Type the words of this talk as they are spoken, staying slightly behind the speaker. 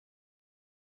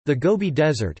The Gobi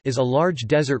Desert is a large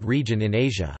desert region in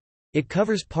Asia. It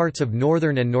covers parts of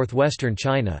northern and northwestern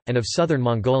China, and of southern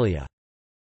Mongolia.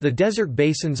 The desert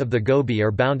basins of the Gobi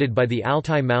are bounded by the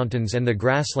Altai Mountains and the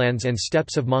grasslands and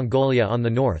steppes of Mongolia on the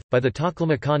north, by the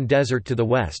Taklamakan Desert to the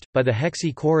west, by the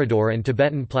Hexi Corridor and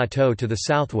Tibetan Plateau to the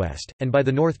southwest, and by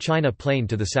the North China Plain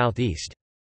to the southeast.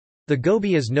 The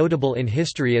Gobi is notable in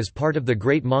history as part of the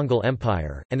Great Mongol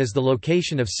Empire, and is the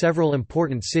location of several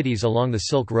important cities along the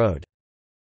Silk Road.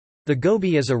 The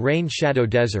Gobi is a rain-shadow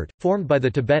desert, formed by the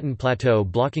Tibetan Plateau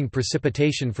blocking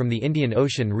precipitation from the Indian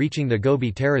Ocean reaching the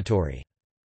Gobi Territory.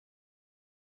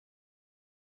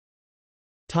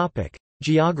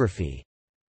 Geography.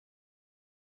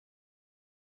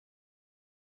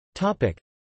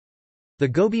 The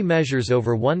Gobi measures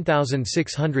over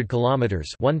 1,600 kilometers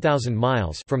 (1,000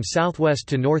 miles) from southwest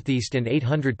to northeast and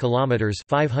 800 kilometers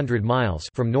 (500 miles)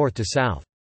 from north to south.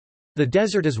 The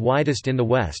desert is widest in the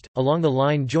west, along the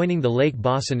line joining the Lake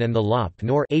Basin and the Lop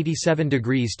Nor 87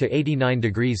 degrees to 89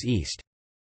 degrees east.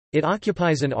 It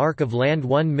occupies an arc of land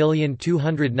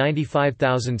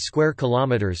 1,295,000 square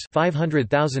kilometers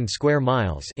 (500,000 square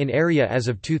miles) in area as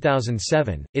of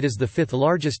 2007. It is the fifth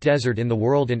largest desert in the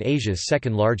world and Asia's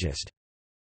second largest.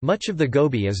 Much of the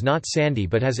Gobi is not sandy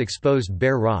but has exposed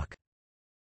bare rock.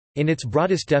 In its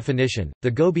broadest definition,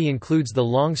 the Gobi includes the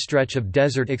long stretch of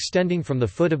desert extending from the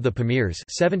foot of the Pamirs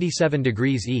 77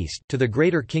 degrees east to the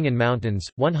Greater Khingan Mountains,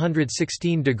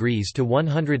 116 degrees to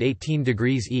 118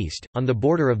 degrees east, on the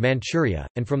border of Manchuria,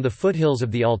 and from the foothills of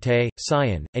the Altai,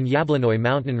 Sayan, and Yablonoi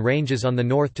mountain ranges on the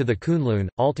north to the Kunlun,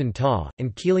 Altan Ta,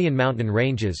 and Kilian mountain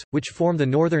ranges, which form the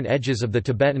northern edges of the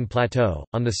Tibetan Plateau.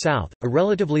 On the south, a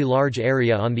relatively large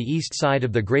area on the east side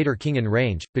of the Greater Khingan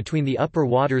Range, between the upper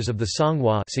waters of the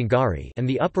Songhua and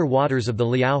the upper waters of the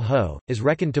Liao Ho, is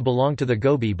reckoned to belong to the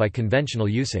Gobi by conventional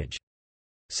usage.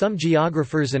 Some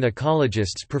geographers and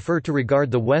ecologists prefer to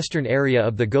regard the western area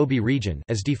of the Gobi region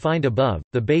as defined above,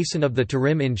 the basin of the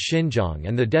Tarim in Xinjiang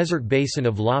and the desert basin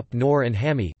of Lop Nor and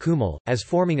Hami Kumal, as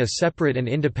forming a separate and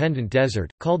independent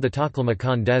desert, called the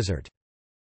Taklamakan Desert.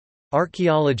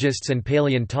 Archaeologists and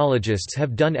paleontologists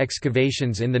have done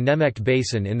excavations in the Nemegt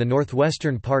Basin in the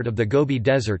northwestern part of the Gobi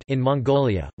Desert in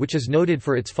Mongolia, which is noted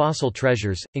for its fossil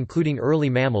treasures, including early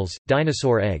mammals,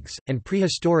 dinosaur eggs, and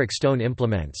prehistoric stone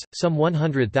implements, some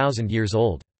 100,000 years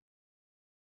old.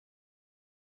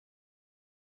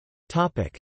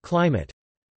 Climate.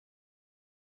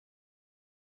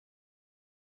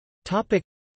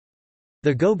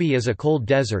 The Gobi is a cold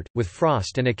desert, with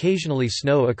frost and occasionally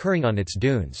snow occurring on its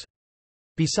dunes.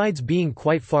 Besides being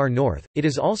quite far north, it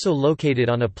is also located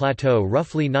on a plateau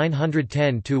roughly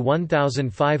 910 to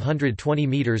 1,520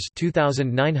 meters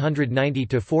 (2,990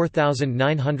 to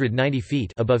 4,990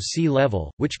 feet) above sea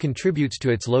level, which contributes to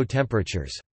its low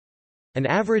temperatures. An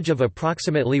average of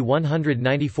approximately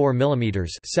 194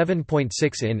 millimeters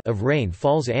 (7.6 in) of rain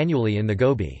falls annually in the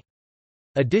Gobi.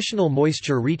 Additional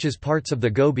moisture reaches parts of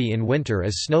the Gobi in winter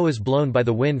as snow is blown by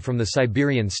the wind from the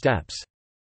Siberian steppes.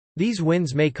 These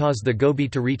winds may cause the Gobi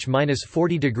to reach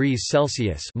 -40 degrees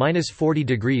Celsius (-40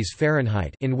 degrees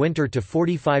Fahrenheit) in winter to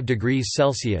 45 degrees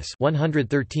Celsius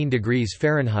 (113 degrees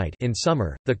Fahrenheit) in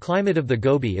summer. The climate of the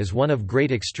Gobi is one of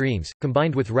great extremes,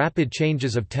 combined with rapid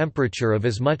changes of temperature of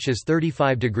as much as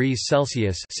 35 degrees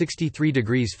Celsius (63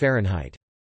 degrees Fahrenheit).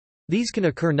 These can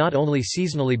occur not only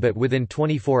seasonally but within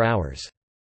 24 hours.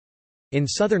 In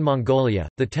southern Mongolia,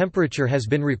 the temperature has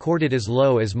been recorded as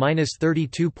low as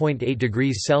 -32.8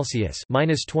 degrees Celsius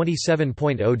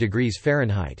 (-27.0 degrees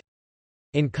Fahrenheit).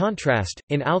 In contrast,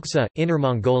 in Alksa, Inner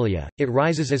Mongolia, it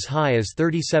rises as high as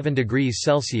 37 degrees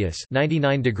Celsius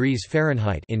 (99 degrees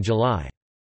Fahrenheit) in July.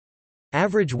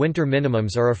 Average winter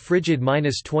minimums are a frigid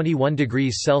 -21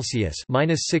 degrees Celsius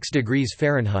 (-6 degrees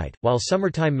Fahrenheit), while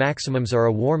summertime maximums are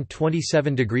a warm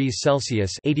 27 degrees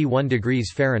Celsius (81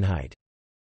 degrees Fahrenheit).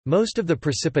 Most of the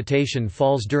precipitation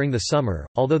falls during the summer,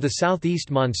 although the southeast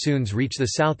monsoons reach the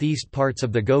southeast parts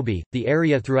of the Gobi. The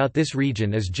area throughout this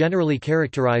region is generally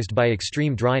characterized by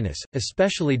extreme dryness,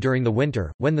 especially during the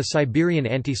winter, when the Siberian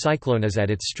anticyclone is at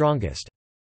its strongest.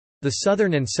 The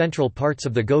southern and central parts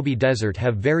of the Gobi Desert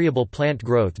have variable plant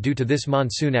growth due to this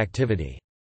monsoon activity.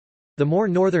 The more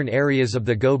northern areas of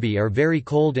the Gobi are very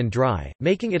cold and dry,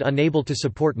 making it unable to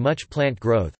support much plant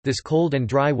growth. This cold and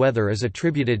dry weather is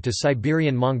attributed to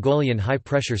Siberian Mongolian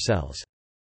high-pressure cells.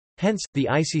 Hence, the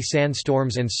icy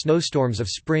sandstorms and snowstorms of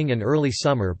spring and early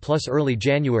summer plus early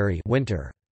January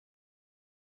winter.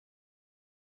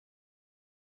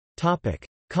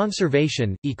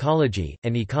 Conservation, ecology,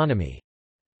 and economy.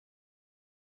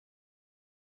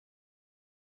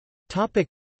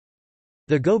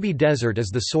 The Gobi Desert is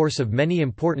the source of many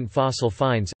important fossil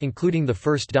finds, including the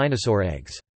first dinosaur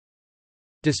eggs.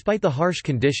 Despite the harsh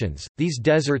conditions, these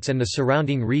deserts and the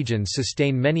surrounding regions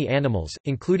sustain many animals,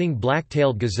 including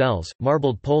black-tailed gazelles,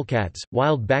 marbled polecats,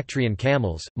 wild Bactrian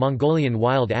camels, Mongolian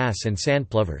wild ass and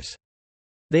sandplovers.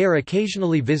 They are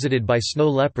occasionally visited by snow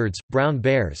leopards, brown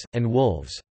bears, and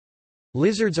wolves.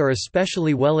 Lizards are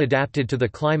especially well adapted to the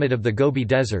climate of the Gobi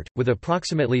Desert, with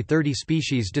approximately 30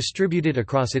 species distributed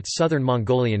across its southern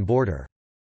Mongolian border.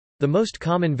 The most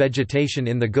common vegetation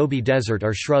in the Gobi Desert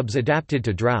are shrubs adapted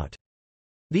to drought.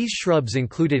 These shrubs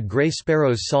included gray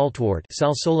sparrow's saltwort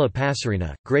Salsola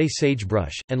passerina, gray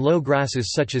sagebrush, and low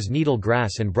grasses such as needle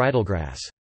grass and bridlegrass.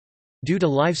 Due to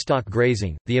livestock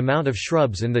grazing, the amount of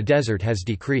shrubs in the desert has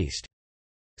decreased.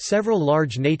 Several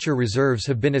large nature reserves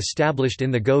have been established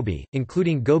in the Gobi,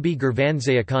 including Gobi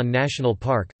Gervanzayakhan National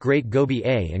Park, Great Gobi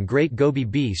A and Great Gobi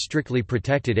B strictly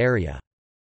protected area.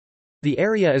 The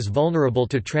area is vulnerable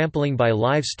to trampling by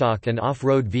livestock and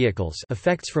off-road vehicles.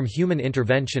 Effects from human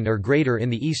intervention are greater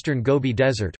in the eastern Gobi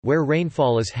Desert, where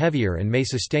rainfall is heavier and may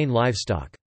sustain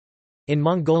livestock. In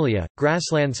Mongolia,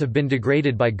 grasslands have been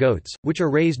degraded by goats, which are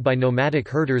raised by nomadic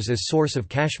herders as source of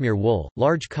cashmere wool.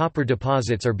 Large copper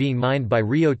deposits are being mined by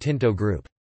Rio Tinto Group.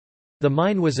 The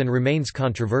mine was and remains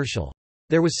controversial.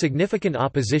 There was significant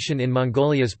opposition in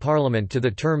Mongolia's parliament to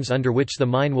the terms under which the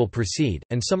mine will proceed,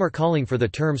 and some are calling for the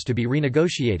terms to be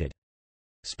renegotiated.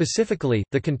 Specifically,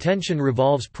 the contention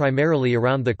revolves primarily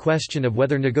around the question of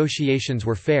whether negotiations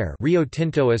were fair. Rio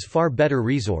Tinto is far better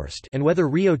resourced, and whether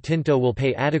Rio Tinto will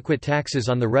pay adequate taxes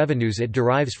on the revenues it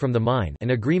derives from the mine.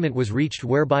 An agreement was reached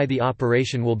whereby the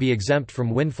operation will be exempt from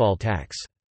windfall tax.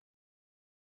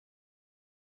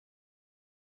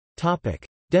 Topic: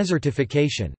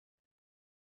 Desertification.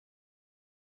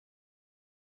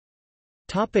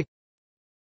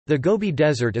 The Gobi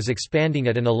Desert is expanding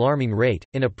at an alarming rate,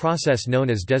 in a process known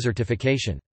as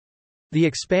desertification. The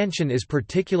expansion is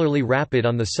particularly rapid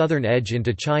on the southern edge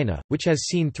into China, which has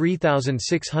seen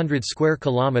 3,600 square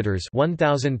kilometers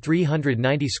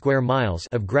 (1,390 square miles)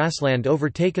 of grassland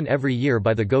overtaken every year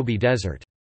by the Gobi Desert.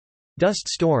 Dust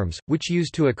storms, which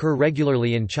used to occur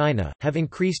regularly in China, have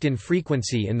increased in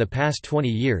frequency in the past 20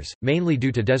 years, mainly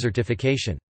due to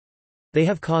desertification. They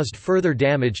have caused further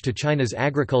damage to China's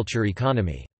agriculture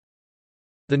economy.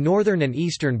 The northern and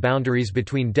eastern boundaries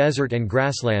between desert and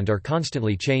grassland are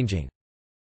constantly changing.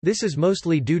 This is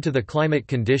mostly due to the climate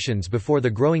conditions before the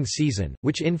growing season,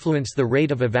 which influence the rate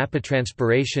of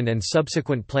evapotranspiration and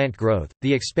subsequent plant growth.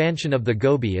 The expansion of the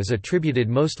Gobi is attributed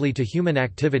mostly to human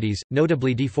activities,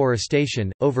 notably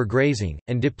deforestation, overgrazing,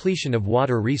 and depletion of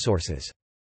water resources.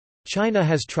 China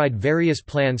has tried various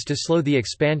plans to slow the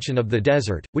expansion of the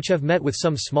desert, which have met with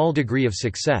some small degree of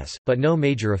success, but no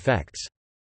major effects.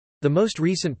 The most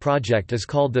recent project is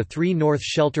called the 3 North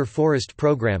Shelter Forest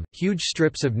Program, huge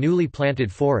strips of newly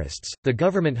planted forests. The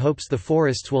government hopes the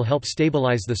forests will help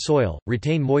stabilize the soil,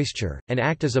 retain moisture, and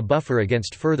act as a buffer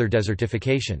against further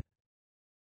desertification.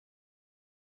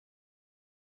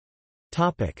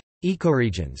 Topic: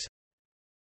 Ecoregions.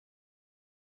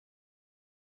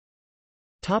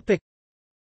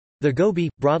 The Gobi,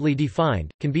 broadly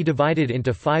defined, can be divided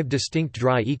into 5 distinct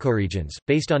dry ecoregions,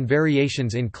 based on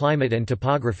variations in climate and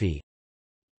topography.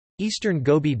 Eastern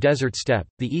Gobi Desert Steppe,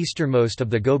 the easternmost of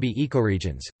the Gobi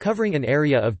ecoregions, covering an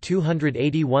area of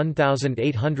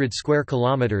 281,800 square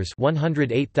kilometers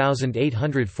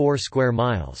 (108,804 square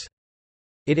miles).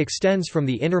 It extends from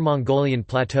the Inner Mongolian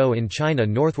Plateau in China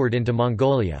northward into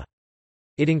Mongolia.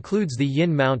 It includes the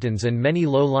Yin Mountains and many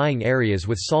low-lying areas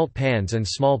with salt pans and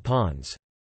small ponds.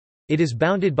 It is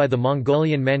bounded by the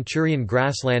Mongolian-Manchurian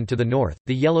grassland to the north,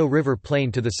 the Yellow River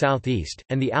Plain to the southeast,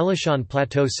 and the Alishan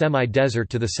Plateau semi-desert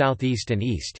to the southeast and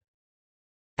east.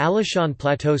 Alishan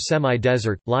Plateau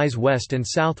semi-desert, lies west and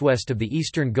southwest of the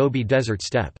eastern Gobi Desert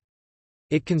Steppe.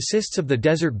 It consists of the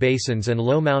desert basins and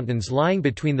low mountains lying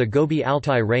between the Gobi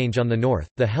Altai Range on the north,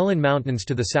 the Helen Mountains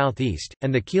to the southeast,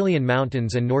 and the Kilian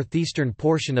Mountains and northeastern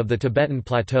portion of the Tibetan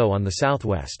Plateau on the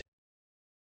southwest.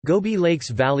 Gobi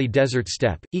Lakes Valley Desert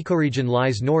Steppe, ecoregion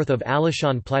lies north of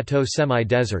Alishan Plateau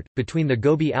semi-desert, between the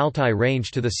Gobi Altai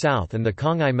Range to the south and the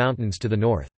Kongai Mountains to the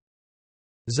north.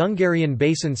 Dzungarian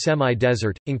Basin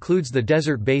semi-desert, includes the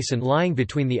desert basin lying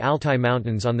between the Altai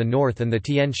Mountains on the north and the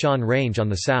Tian Shan Range on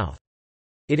the south.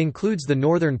 It includes the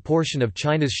northern portion of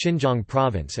China's Xinjiang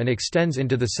province and extends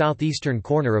into the southeastern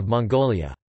corner of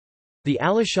Mongolia. The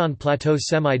Alishan Plateau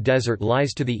semi-desert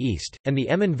lies to the east, and the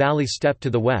Emin Valley Steppe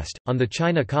to the west, on the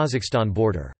China-Kazakhstan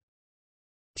border.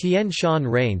 Tian Shan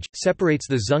Range, separates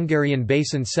the Zungarian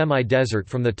Basin semi-desert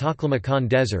from the Taklamakan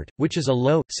Desert, which is a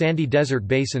low, sandy desert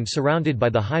basin surrounded by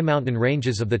the high mountain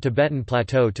ranges of the Tibetan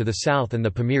Plateau to the south and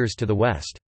the Pamirs to the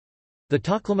west. The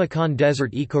Taklamakan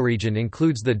Desert ecoregion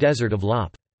includes the desert of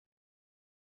Lop.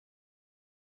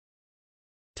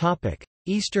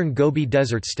 Eastern Gobi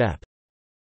Desert steppe.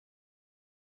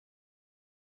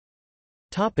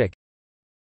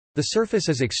 The surface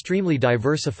is extremely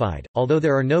diversified, although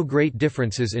there are no great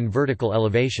differences in vertical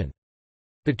elevation.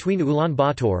 Between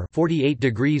Ulaanbaatar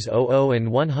 48°00 and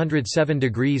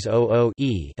 107°00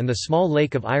 E and the small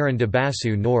lake of Iran de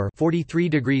Basu Nor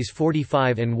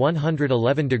 43°45 and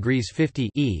 111°50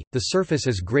 E, the surface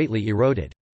is greatly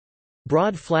eroded.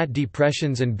 Broad flat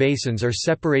depressions and basins are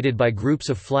separated by groups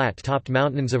of flat-topped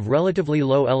mountains of relatively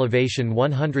low elevation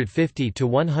 150 to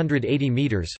 180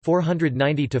 meters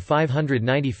 (490 to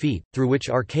 590 feet), through which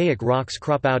archaic rocks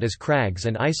crop out as crags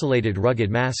and isolated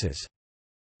rugged masses.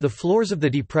 The floors of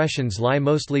the depressions lie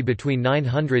mostly between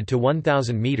 900 to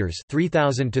 1,000 meters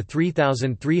 (3,000 to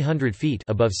 3,300 feet)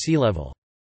 above sea level.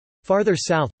 Farther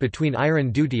south, between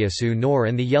Iran Dutiasu Nor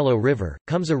and the Yellow River,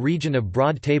 comes a region of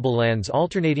broad tablelands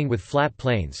alternating with flat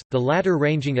plains, the latter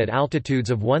ranging at altitudes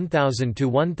of 1,000 to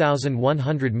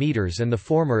 1,100 meters and the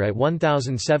former at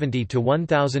 1,070 to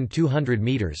 1,200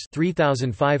 meters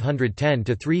 (3,510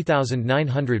 to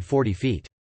 3,940 feet).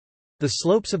 The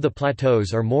slopes of the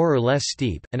plateaus are more or less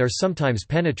steep, and are sometimes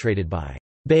penetrated by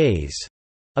bays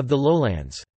of the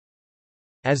lowlands.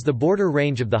 As the border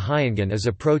range of the Hyengan is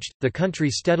approached, the country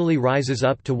steadily rises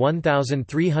up to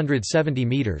 1,370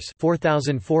 meters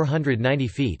 (4,490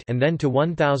 feet) and then to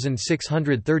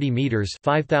 1,630 meters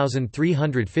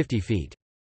 (5,350 feet).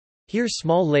 Here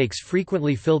small lakes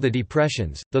frequently fill the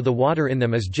depressions, though the water in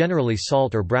them is generally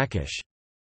salt or brackish.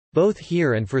 Both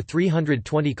here and for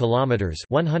 320 kilometers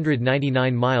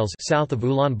 (199 miles) south of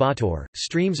Ulaanbaatar,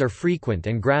 streams are frequent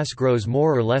and grass grows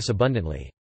more or less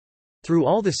abundantly. Through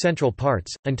all the central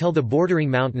parts, until the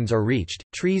bordering mountains are reached,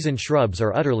 trees and shrubs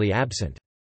are utterly absent.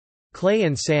 Clay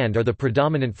and sand are the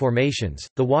predominant formations,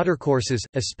 the watercourses,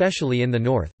 especially in the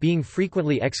north, being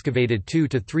frequently excavated 2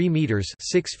 to 3 meters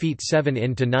 (6 feet 7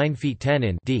 in to 9 feet 10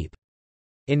 in) deep.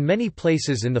 In many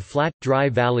places in the flat, dry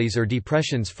valleys or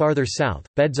depressions farther south,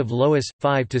 beds of loess,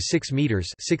 5 to 6 meters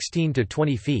 (16 to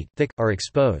 20 feet) thick, are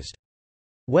exposed.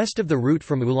 West of the route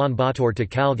from Ulaanbaatar to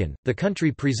Kalgan, the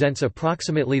country presents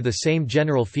approximately the same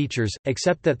general features,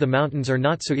 except that the mountains are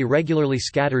not so irregularly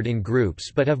scattered in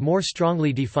groups but have more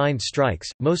strongly defined strikes,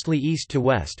 mostly east to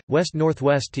west,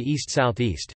 west-northwest to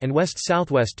east-southeast, and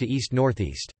west-southwest to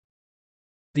east-northeast.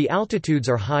 The altitudes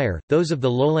are higher, those of the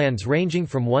lowlands ranging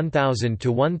from 1,000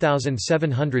 to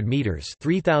 1,700 meters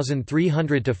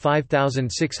 (3,300 to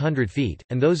 5,600 feet),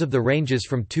 and those of the ranges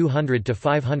from 200 to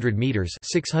 500 meters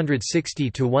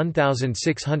 (660 to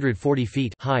 1,640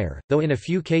 feet) higher, though in a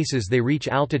few cases they reach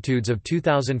altitudes of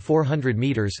 2,400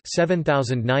 meters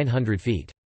 (7,900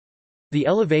 feet). The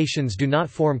elevations do not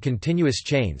form continuous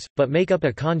chains, but make up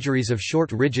a congeries of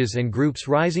short ridges and groups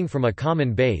rising from a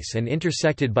common base and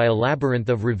intersected by a labyrinth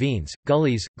of ravines,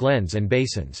 gullies, glens and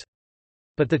basins.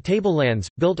 But the tablelands,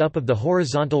 built up of the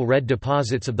horizontal red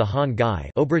deposits of the Han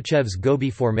Gai Obrachev's Gobi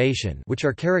Formation, which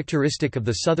are characteristic of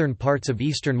the southern parts of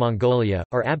eastern Mongolia,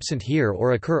 are absent here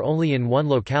or occur only in one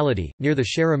locality, near the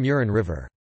Shara-Murin River.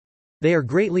 They are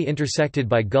greatly intersected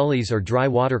by gullies or dry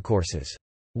watercourses.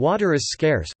 Water is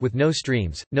scarce, with no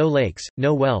streams, no lakes,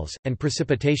 no wells, and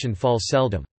precipitation falls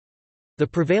seldom. The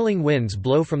prevailing winds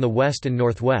blow from the west and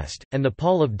northwest, and the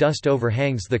pall of dust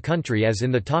overhangs the country as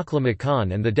in the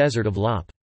Taklamakan and the desert of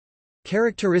Lop.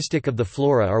 Characteristic of the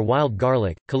flora are wild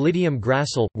garlic, Callidium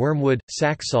grassel, wormwood,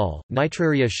 saxaul,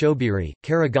 Nitraria shobiri,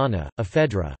 caragana,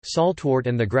 ephedra, saltwort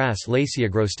and the grass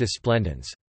Laciagrostis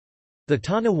splendens. The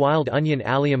Tana wild onion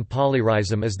Allium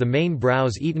polyrhizum is the main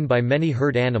browse eaten by many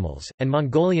herd animals, and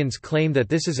Mongolians claim that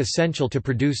this is essential to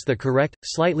produce the correct,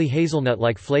 slightly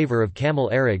hazelnut-like flavor of camel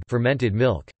arag fermented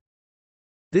milk.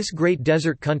 This great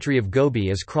desert country of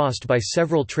Gobi is crossed by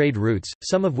several trade routes,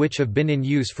 some of which have been in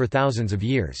use for thousands of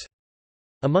years.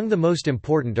 Among the most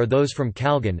important are those from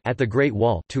Kalgan at the Great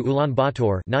Wall to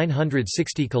Ulaanbaatar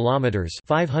 960 kilometers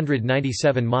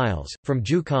 597 miles, from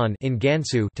Jukhan in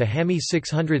Gansu to Hami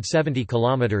 670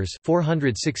 kilometers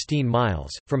 416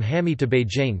 miles, from Hami to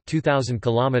Beijing 2000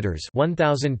 kilometers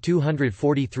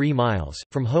 1243 miles,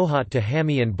 from Hohhot to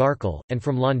Hami and Barkal, and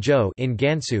from Lanzhou in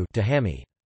Gansu to Hami.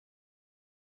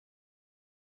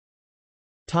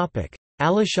 Topic: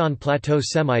 Alishan Plateau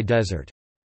semi-desert.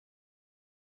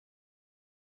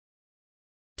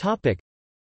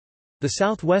 The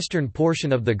southwestern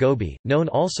portion of the Gobi, known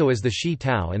also as the Shi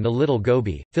Tao and the Little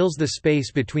Gobi, fills the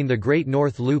space between the Great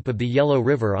North Loop of the Yellow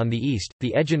River on the east,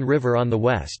 the Egean River on the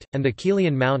west, and the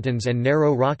Kilian Mountains and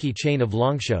narrow rocky chain of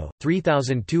Longsho,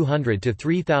 3,200 to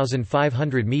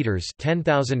 3,500 meters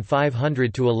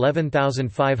 (10,500 to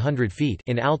 11,500 feet)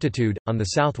 in altitude, on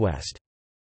the southwest.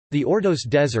 The Ordos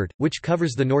Desert, which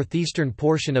covers the northeastern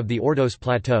portion of the Ordos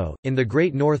Plateau, in the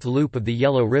Great North Loop of the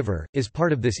Yellow River, is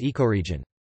part of this ecoregion.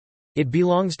 It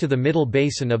belongs to the middle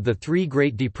basin of the three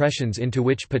great depressions into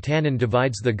which Patanin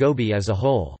divides the Gobi as a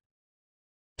whole.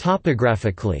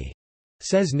 Topographically,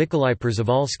 says Nikolai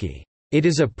Przewalski, it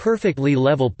is a perfectly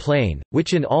level plain,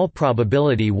 which in all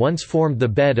probability once formed the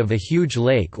bed of a huge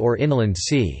lake or inland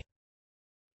sea.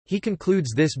 He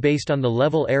concludes this based on the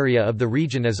level area of the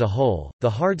region as a whole, the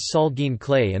hard Salgine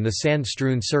clay and the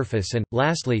sand-strewn surface and,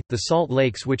 lastly, the salt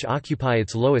lakes which occupy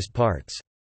its lowest parts.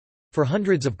 For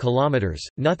hundreds of kilometers,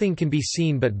 nothing can be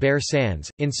seen but bare sands.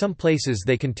 In some places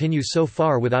they continue so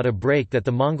far without a break that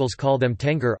the Mongols call them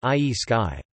Tengur, i.e.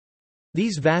 sky.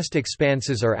 These vast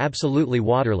expanses are absolutely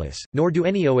waterless, nor do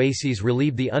any oases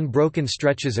relieve the unbroken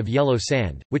stretches of yellow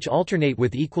sand, which alternate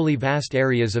with equally vast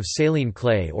areas of saline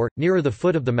clay or, nearer the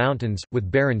foot of the mountains,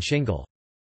 with barren shingle.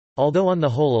 Although on the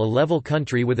whole a level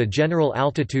country with a general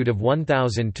altitude of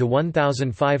 1,000 to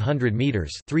 1,500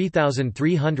 meters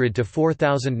 (3,300 to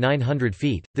 4,900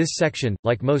 feet), this section,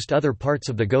 like most other parts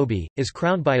of the Gobi, is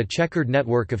crowned by a checkered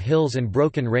network of hills and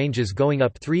broken ranges going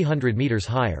up 300 meters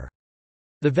higher.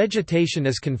 The vegetation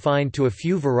is confined to a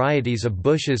few varieties of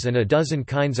bushes and a dozen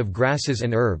kinds of grasses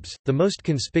and herbs, the most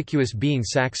conspicuous being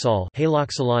saxaul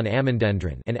Haloxylon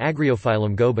amandendron and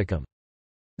Agriophyllum gobicum.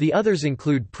 The others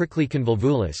include prickly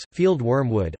convolvulus, field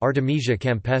wormwood Artemisia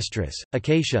campestris,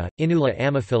 acacia, Inula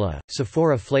ammophila,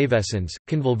 Sephora flavescens,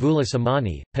 Convolvulus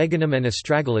amani, Peganum and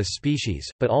astragalus species,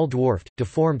 but all dwarfed,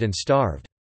 deformed and starved.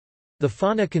 The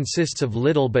fauna consists of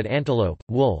little but antelope,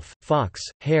 wolf, fox,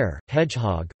 hare,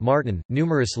 hedgehog, marten,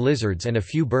 numerous lizards and a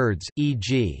few birds,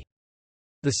 e.g.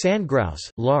 the sandgrouse,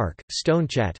 lark,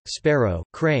 stonechat, sparrow,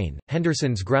 crane,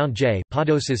 Henderson's ground jay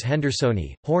Podosis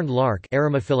hendersoni, horned lark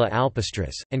Eremophila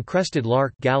alpestris, and crested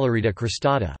lark Galerita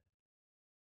cristata.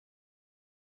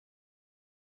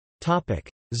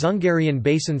 Zungarian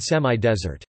Basin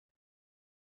semi-desert.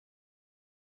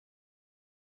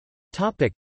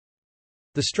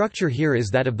 The structure here is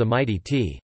that of the mighty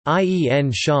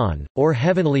Tien Shan, or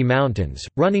Heavenly Mountains,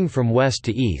 running from west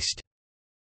to east.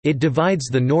 It divides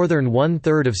the northern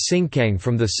one-third of Xinjiang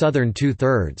from the southern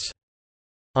two-thirds.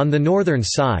 On the northern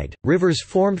side, rivers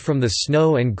formed from the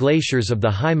snow and glaciers of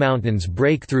the high mountains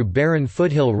break through barren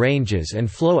foothill ranges and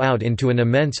flow out into an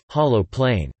immense, hollow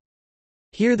plain.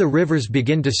 Here the rivers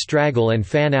begin to straggle and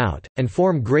fan out, and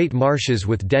form great marshes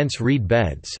with dense reed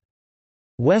beds.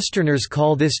 Westerners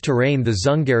call this terrain the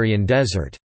Zungarian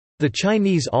Desert. The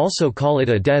Chinese also call it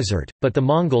a desert, but the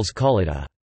Mongols call it a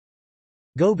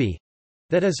Gobi.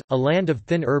 That is, a land of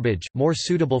thin herbage, more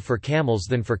suitable for camels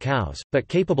than for cows, but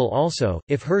capable also,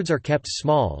 if herds are kept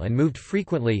small and moved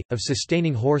frequently, of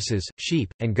sustaining horses,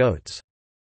 sheep, and goats.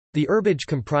 The herbage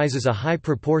comprises a high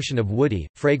proportion of woody,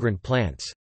 fragrant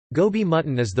plants. Gobi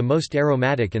mutton is the most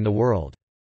aromatic in the world.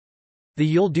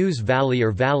 The Yildiz Valley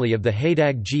or Valley of the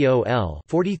Hadag Gol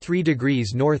 43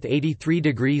 degrees north 83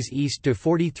 degrees east to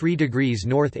 43 degrees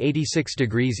north 86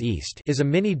 degrees east is a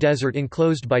mini-desert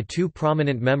enclosed by two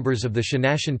prominent members of the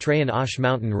Shanashan-Trayan-Ash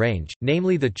mountain range,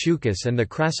 namely the Chukas and the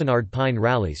Krasnard pine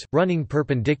rallies, running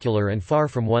perpendicular and far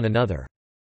from one another.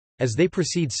 As they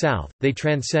proceed south, they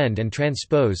transcend and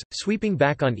transpose, sweeping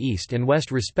back on east and west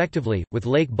respectively, with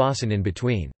Lake Bosson in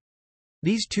between.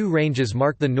 These two ranges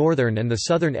mark the northern and the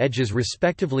southern edges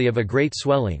respectively of a great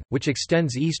swelling, which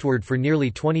extends eastward for nearly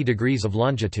 20 degrees of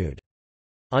longitude.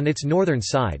 On its northern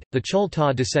side, the Chol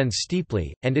Ta descends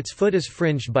steeply, and its foot is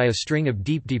fringed by a string of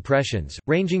deep depressions,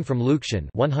 ranging from Lukshan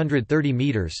 130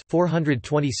 meters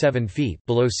 (427 feet)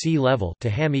 below sea level to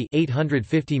Hami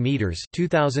 850 meters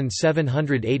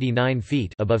 (2,789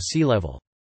 feet) above sea level.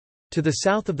 To the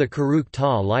south of the Karuk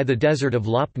Ta lie the desert of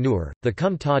Lop Nur, the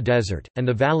Kum Ta Desert, and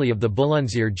the valley of the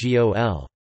Bulunzir Gol.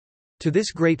 To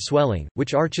this great swelling,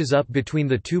 which arches up between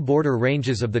the two border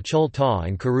ranges of the Chol Ta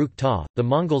and Karuk Ta, the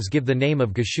Mongols give the name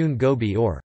of Gashun Gobi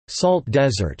or Salt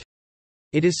Desert.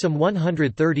 It is some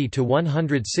 130 to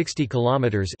 160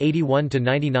 kilometers (81 to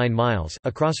 99 miles)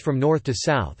 across from north to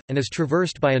south, and is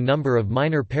traversed by a number of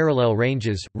minor parallel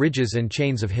ranges, ridges and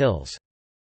chains of hills.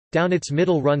 Down its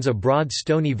middle runs a broad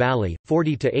stony valley,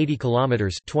 40 to 80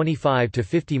 kilometers (25 to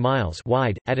 50 miles)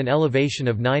 wide, at an elevation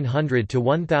of 900 to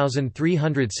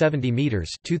 1,370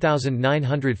 meters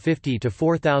 (2,950 to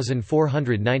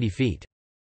 4,490 feet).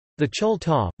 The Chul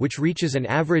Ta, which reaches an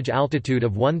average altitude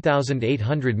of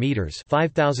 1,800 meters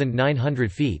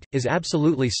 (5,900 feet), is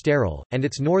absolutely sterile, and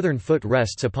its northern foot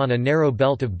rests upon a narrow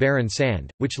belt of barren sand,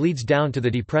 which leads down to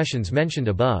the depressions mentioned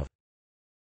above.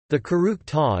 The Karuk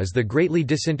Ta is the greatly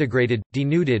disintegrated,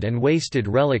 denuded and wasted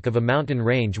relic of a mountain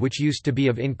range which used to be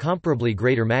of incomparably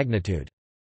greater magnitude.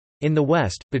 In the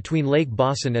west, between Lake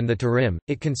Boston and the Tarim,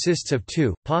 it consists of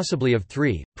two, possibly of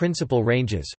three, principal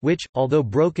ranges, which, although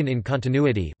broken in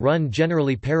continuity, run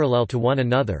generally parallel to one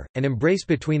another, and embrace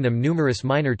between them numerous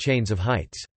minor chains of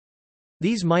heights.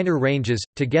 These minor ranges,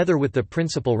 together with the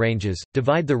principal ranges,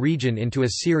 divide the region into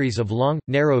a series of long,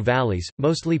 narrow valleys,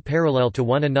 mostly parallel to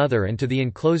one another and to the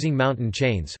enclosing mountain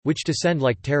chains, which descend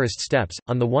like terraced steps,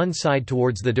 on the one side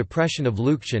towards the depression of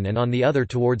Lukchan and on the other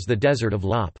towards the desert of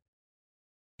Lop.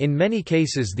 In many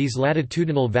cases these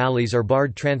latitudinal valleys are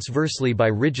barred transversely by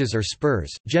ridges or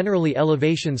spurs, generally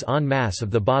elevations en masse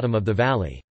of the bottom of the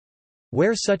valley.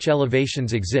 Where such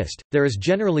elevations exist, there is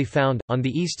generally found, on the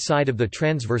east side of the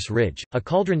transverse ridge, a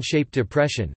cauldron-shaped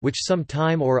depression, which some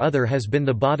time or other has been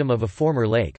the bottom of a former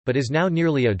lake, but is now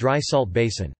nearly a dry salt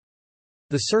basin.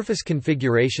 The surface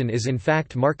configuration is in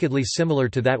fact markedly similar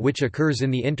to that which occurs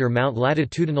in the inter-mount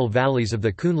latitudinal valleys of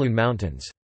the Kunlun Mountains.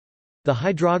 The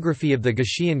hydrography of the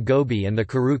Ghassian Gobi and the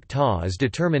Karuk Ta is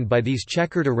determined by these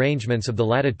checkered arrangements of the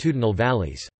latitudinal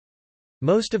valleys.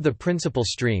 Most of the principal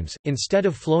streams, instead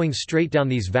of flowing straight down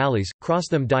these valleys, cross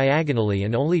them diagonally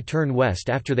and only turn west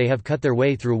after they have cut their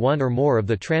way through one or more of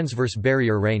the transverse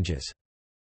barrier ranges.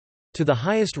 To the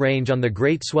highest range on the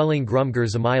Great Swelling Grumgar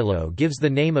Zamilo gives the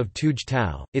name of Tuj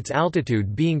Tau, its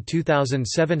altitude being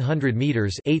 2,700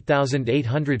 metres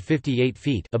 (8,858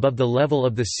 feet) above the level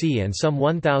of the sea and some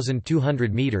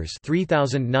 1,200 metres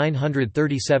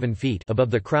 (3,937 feet) above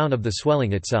the crown of the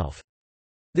swelling itself.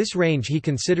 This range he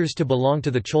considers to belong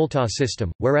to the Chul Ta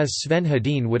system, whereas Sven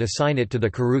Hedin would assign it to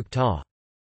the Karuk Ta.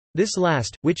 This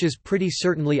last, which is pretty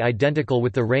certainly identical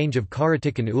with the range of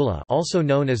Karatikan Ula, also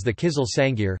known as the Kizil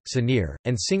Sangir, Sanir,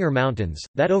 and Singer Mountains,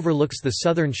 that overlooks the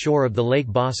southern shore of the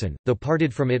Lake Boston, though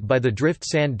parted from it by the drift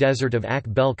sand desert of Ak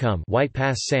Belkum White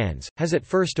Pass Sands, has at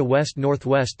first a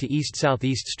west-northwest to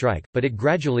east-southeast strike, but it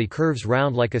gradually curves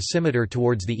round like a scimitar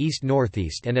towards the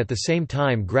east-northeast and at the same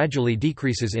time gradually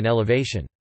decreases in elevation.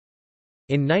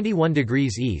 In 91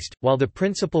 degrees east, while the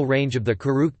principal range of the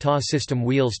Karuk Ta system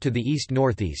wheels to the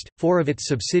east-northeast, four of its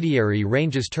subsidiary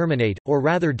ranges terminate, or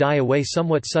rather die away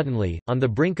somewhat suddenly, on the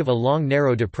brink of a long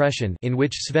narrow depression in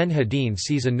which Sven Hedin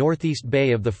sees a northeast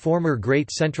bay of the former Great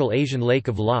Central Asian Lake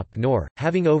of Lop Nor,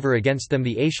 having over against them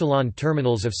the echelon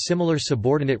terminals of similar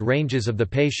subordinate ranges of the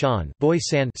Pei Shan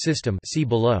system see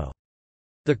below.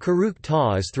 The Karuk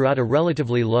Ta is throughout a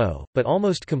relatively low, but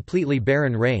almost completely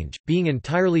barren range, being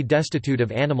entirely destitute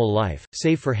of animal life,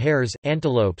 save for hares,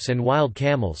 antelopes and wild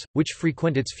camels, which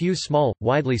frequent its few small,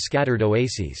 widely scattered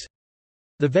oases.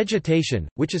 The vegetation,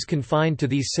 which is confined to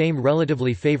these same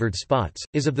relatively favored spots,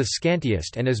 is of the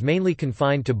scantiest and is mainly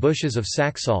confined to bushes of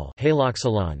saxaul,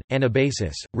 haloxylon,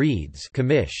 anabasis, reeds,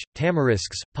 kamish,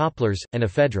 tamarisks, poplars, and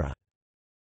ephedra.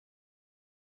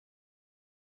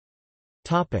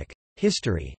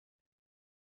 History.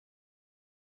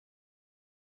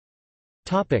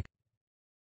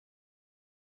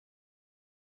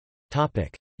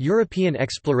 European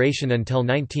exploration until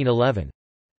 1911.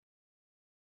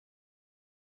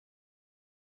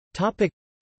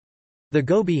 The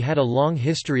Gobi had a long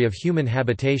history of human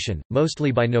habitation,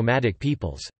 mostly by nomadic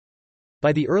peoples.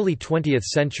 By the early 20th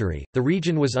century, the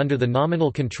region was under the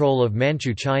nominal control of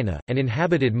Manchu China, and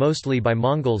inhabited mostly by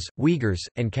Mongols, Uyghurs,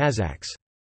 and Kazakhs.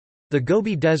 The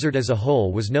Gobi Desert as a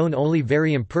whole was known only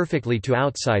very imperfectly to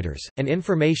outsiders, and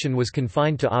information was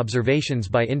confined to observations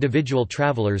by individual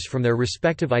travelers from their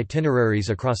respective itineraries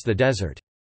across the desert.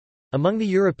 Among the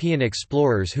European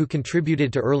explorers who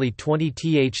contributed to early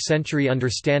 20th century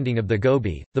understanding of the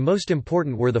Gobi, the most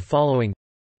important were the following: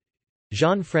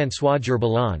 Jean-François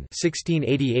Gerbalan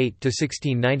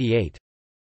 (1688–1698),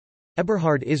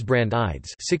 Eberhard Isbrand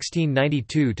Eides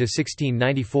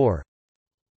 (1692–1694),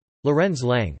 Lorenz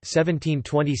Lang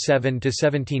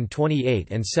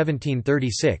 (1727–1728 and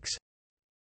 1736),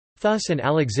 Fuss and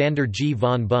Alexander G.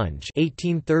 von Bunge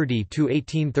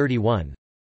 (1830–1831),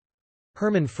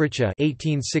 Hermann Fritzsche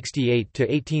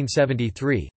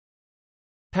 (1868–1873),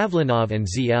 Pavlinov and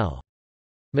Z.L.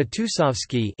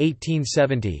 Matusovsky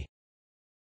 (1870),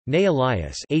 Ney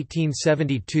Elias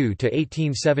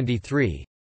 (1872–1873),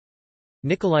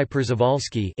 Nikolai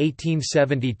Przewalski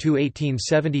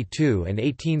 (1870–1872 and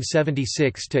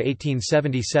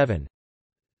 1876–1877),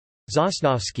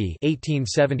 Sosnovsky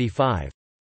 (1875),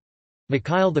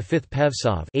 Mikhail V.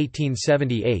 Pevsov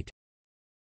 (1878),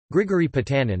 Grigory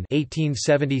Potanin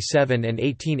 (1877 and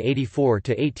 1884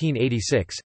 to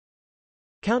 1886),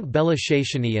 Count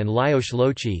Belashashiny and Lyosh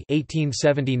Lochi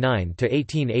 (1879 to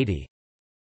 1880),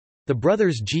 the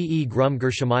brothers G. E. Grum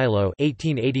Gershamilo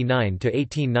 (1889 to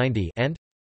 1890) and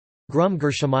Grum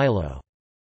Gershamilo.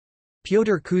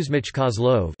 Pyotr Kuzmich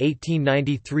Kozlov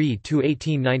 (1893 to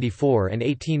 1894 and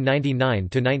 1899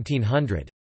 to 1900),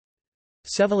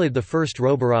 Vsevolod I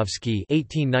Roborovsky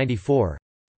 (1894),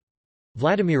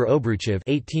 Vladimir Obruchev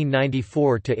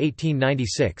 (1894 to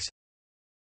 1896),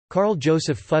 Karl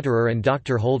Joseph Futterer and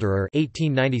Dr. Holderer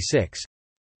 (1896),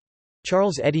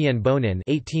 Charles Etienne Bonin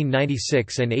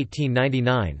 (1896 and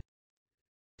 1899),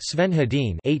 Sven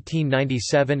Hedin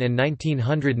 (1897 and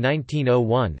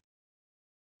 1900–1901),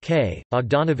 K.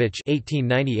 Bogdanovich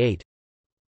 (1898),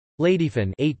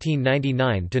 Ladyfin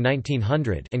 (1899 to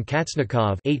 1900) and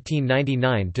Katsnikov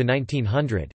 (1899 to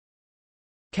 1900).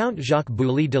 Count Jacques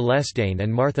Boulay de Lestagne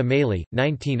and Martha Maley,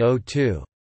 1902.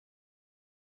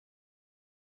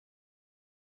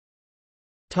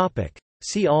 Topic.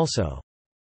 See also.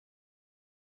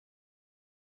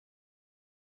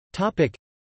 Topic.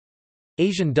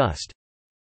 Asian dust.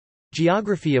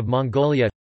 Geography of Mongolia.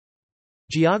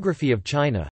 Geography of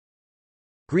China.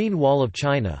 Green Wall of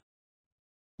China.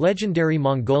 Legendary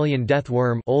Mongolian death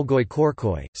worm Olgoi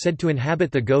Korkoi, said to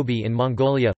inhabit the Gobi in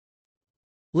Mongolia.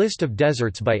 List of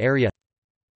deserts by area.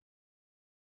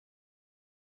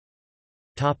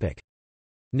 Topic.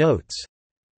 Notes.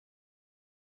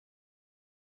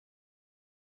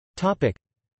 Topic.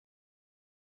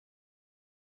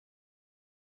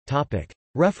 Topic.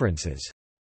 References.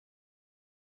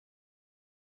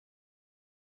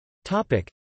 Topic.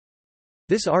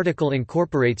 This article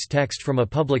incorporates text from a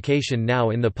publication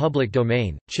now in the public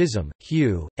domain. Chisholm,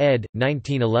 Hugh, ed.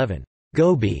 1911.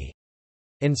 Gobi.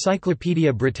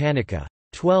 Encyclopædia Britannica.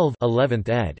 12 11th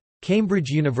ed. Cambridge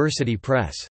University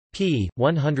Press. p.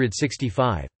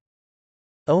 165.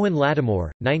 Owen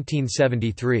Lattimore,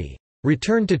 1973.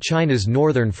 Return to China's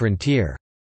Northern Frontier.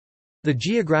 The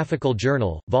Geographical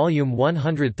Journal, Volume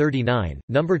 139,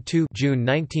 No. 2, June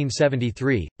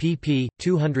 1973, pp.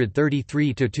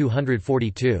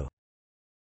 233–242.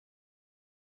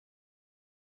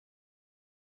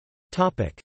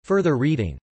 Topic. Further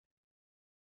reading.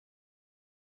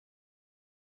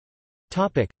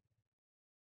 Topic.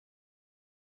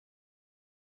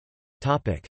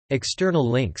 Topic. External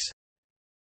links.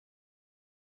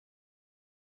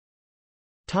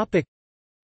 Topic.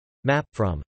 Map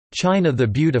from China the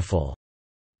Beautiful.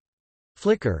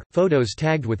 Flickr, photos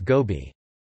tagged with Gobi.